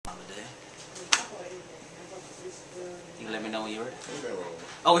know when you're ready.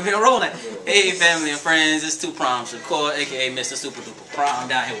 Oh, we've been rolling. Hey, family and friends, it's Two Prom Shakur, aka Mr. Super Duper Prom. I'm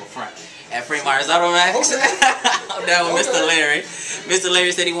down here with Frank at Frank Myers Auto Maxx. I'm down with Mr. Larry. Mr.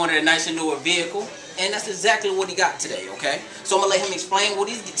 Larry said he wanted a nicer, newer vehicle, and that's exactly what he got today, okay? So I'm going to let him explain what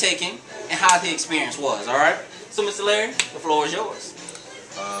he's taking and how the experience was, alright? So, Mr. Larry, the floor is yours.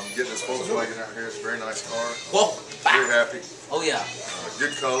 Getting this Volkswagen out here. It's a very nice car. Whoa! Very happy. Oh, yeah.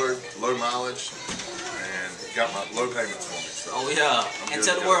 Good color, low mileage, and got my low payments for me. So oh, yeah. And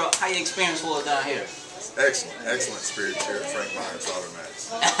tell the world how your experience was down here. Excellent. Excellent experience here at Frank Myers Auto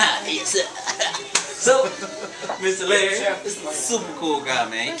Maxx. Yes, sir. So, Mr. Larry, this is a super cool guy,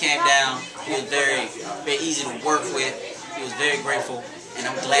 man. He came down. He was very easy to work with. He was very grateful. And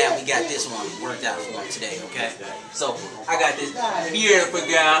I'm glad we got this one worked out for him today, okay? So, I got this beautiful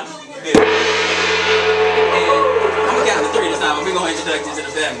guy. And I'm going to count to 3 this time, but we're going to introduce you to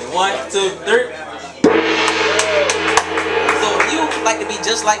the family. 1, 2, 3. So, if you like to be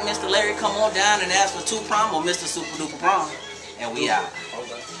just like Mr. Larry, come on down and ask for Two Prom or Mr. Super Duper Prom. And we out.